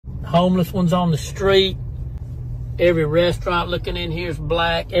Homeless ones on the street. Every restaurant looking in here is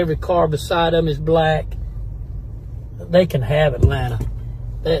black. Every car beside them is black. They can have Atlanta.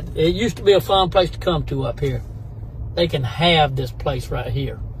 It used to be a fun place to come to up here. They can have this place right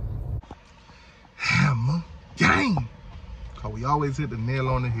here. Hammer gang. Cause we always hit the nail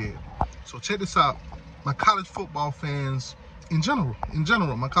on the head. So check this out. My college football fans in general,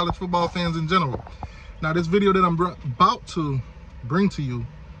 my college football fans in general. Now this video that I'm about to bring to you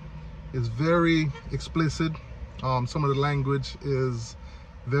is very explicit. Some of the language is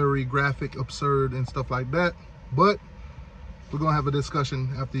very graphic, absurd, and stuff like that. But we're gonna have a discussion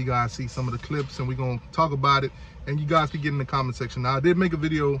after you guys see some of the clips, and we're gonna talk about it, and you guys can get in the comment section. Now I did make a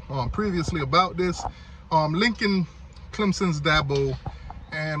video previously about this, linking Clemson's Dabo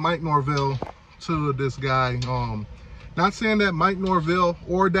and Mike Norvell to this guy. Not saying that Mike Norvell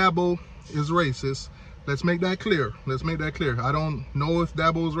or Dabo is racist. Let's make that clear. Let's make that clear. I don't know if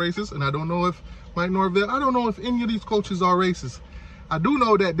Dabo is racist, and I don't know if Mike Norvell, I don't know if any of these coaches are racist. I do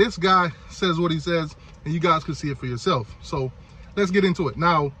know that this guy says what he says, and you guys can see it for yourself. So let's get into it.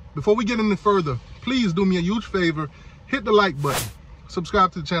 Now, before we get any further, please do me a huge favor. Hit the like button.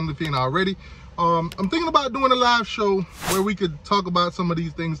 Subscribe to the channel if you're not already. I'm thinking about doing a live show where we could talk about some of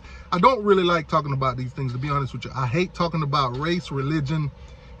these things. I don't really like talking about these things, to be honest with you. I hate talking about race, religion,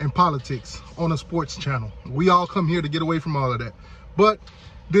 and politics on a sports channel. We all come here to get away from all of that. But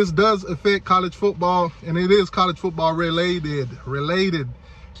this does affect college football, and it is college football related.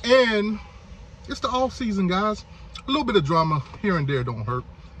 And it's the off season, guys. A little bit of drama here and there don't hurt.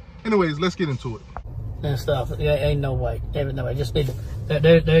 Anyways, let's get into it. And stuff. Yeah, ain't no way. Ain't no way. Just need to.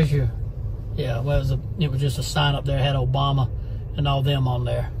 There's your. Yeah, well, it was just a sign up there. Had Obama and all them on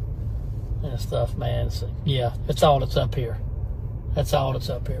there and stuff, man. So, yeah, that's all that's up here. That's all that's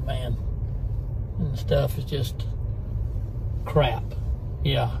up here, man. And stuff is just crap.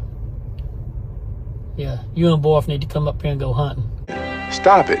 Yeah. Yeah, you and Borf need to come up here and go hunting.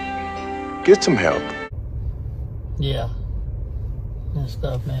 Stop it. Get some help. Yeah. And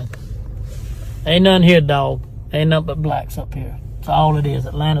stuff, man. Ain't nothing here, dog. Ain't nothing but blacks up here. That's all it is.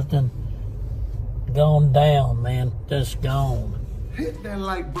 Atlanta's done gone down, man. Just gone. Hit that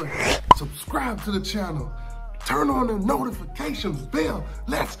like button. Subscribe to the channel. Turn on the notifications bell.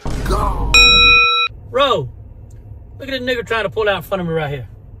 Let's go. Bro, look at this nigga trying to pull out in front of me right here.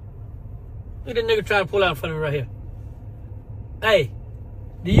 Look at this nigga trying to pull out in front of me right here. Hey,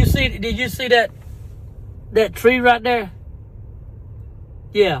 did you see that tree right there?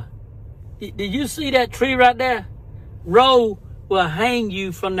 Yeah. Did you see that tree right there? Roe will hang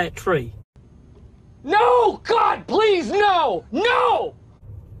you from that tree. No! God, please, no! No!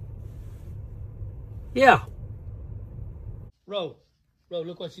 Yeah. Roe,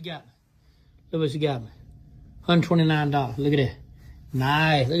 look what you got me. Look what you got me. $129. Look at that.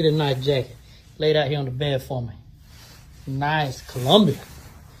 Nice. Look at that nice jacket. Laid out here on the bed for me. Nice. Columbia.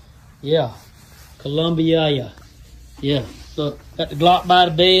 Yeah. Columbia, yeah. Yeah. Look, got the Glock by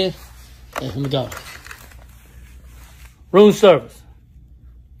the bed. Yeah, let me go. Room service.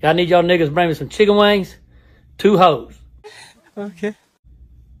 Y'all need y'all niggas to bring me some chicken wings, 2 hoes. Okay.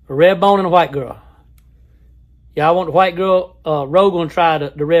 A red bone and a white girl. Y'all want the white girl? Roe gonna try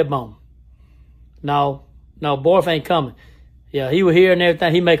the red bone. No, Borf ain't coming. Yeah, he was here and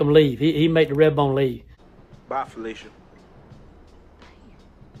everything. He make them leave. He make the red bone leave. Bye, Felicia.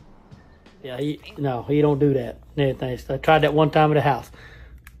 Yeah, he don't do that and everything. So I tried that one time at the house.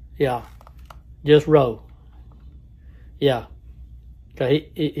 Yeah, just Roe. Yeah.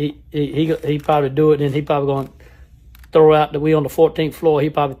 He probably do it, and he probably gonna throw out we on the 14th floor. He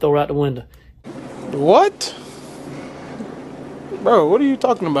probably throw out the window. What? Bro, what are you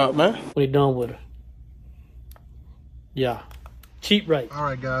talking about, man? When he done with her. Yeah, cheap rate. All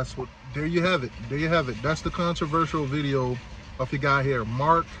right, guys. Well, there you have it. There you have it. That's the controversial video of your guy here,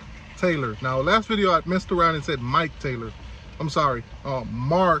 Mark Taylor. Now, last video I messed around and said Mike Taylor. I'm sorry,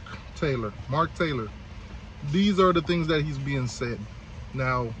 Mark Taylor. Mark Taylor. These are the things that he's being said.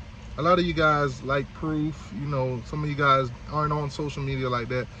 Now, a lot of you guys like proof. You know, some of you guys aren't on social media like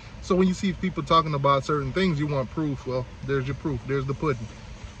that. So when you see people talking about certain things, you want proof. Well, there's your proof. There's the pudding.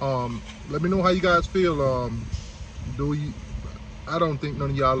 Let me know how you guys feel. I don't think none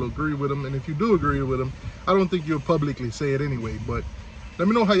of y'all agree with him. And if you do agree with him, I don't think you'll publicly say it anyway. But let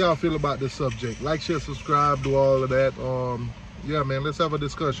me know how y'all feel about this subject. Like, share, subscribe, do all of that. Yeah, man, let's have a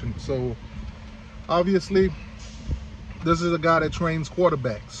discussion. So, obviously, this is a guy that trains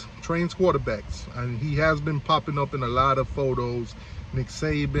quarterbacks. And he has been popping up in a lot of photos. Nick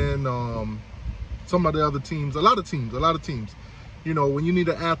Saban, some of the other teams, a lot of teams. you know, when you need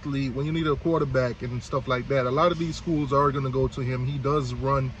an athlete, when you need a quarterback and stuff like that, a lot of these schools are going to go to him. He does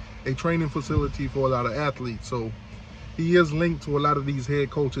run a training facility for a lot of athletes. So he is linked to a lot of these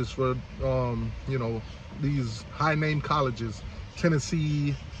head coaches for, you know, these high-name colleges,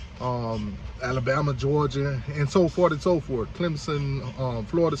 Tennessee, Alabama, Georgia, and so forth and so forth. Clemson,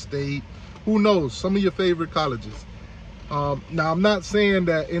 Florida State, who knows, some of your favorite colleges. Now, I'm not saying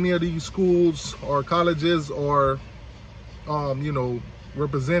that any of these schools or colleges are, you know,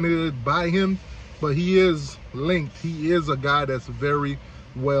 represented by him, but he is linked. He is a guy that's very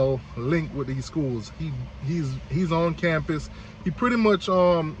well linked with these schools. He's on campus. He pretty much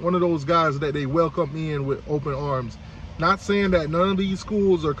one of those guys that they welcome in with open arms. Not saying that none of these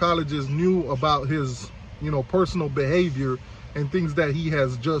schools or colleges knew about his, you know, personal behavior and things that he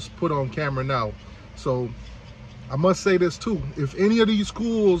has just put on camera now. So I must say this too: if any of these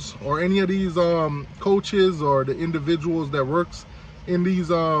schools or any of these coaches or the individuals that works in these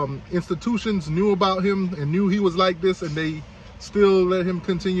institutions knew about him and knew he was like this, and they still let him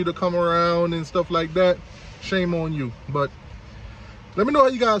continue to come around and stuff like that, shame on you. But let me know how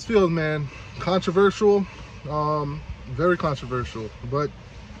you guys feel, man. Controversial, very controversial. But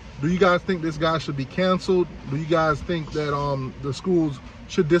do you guys think this guy should be canceled? Do you guys think that the schools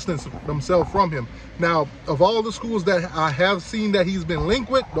should distance themselves from him? Now, of all the schools that I have seen that he's been linked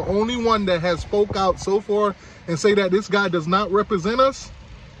with, the only one that has spoke out so far and say that this guy does not represent us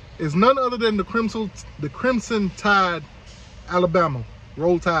is none other than the Crimson Tide, Alabama.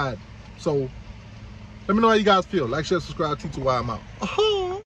 Roll Tide. So let me know how you guys feel. Like, share, subscribe. T2Y, I'm out.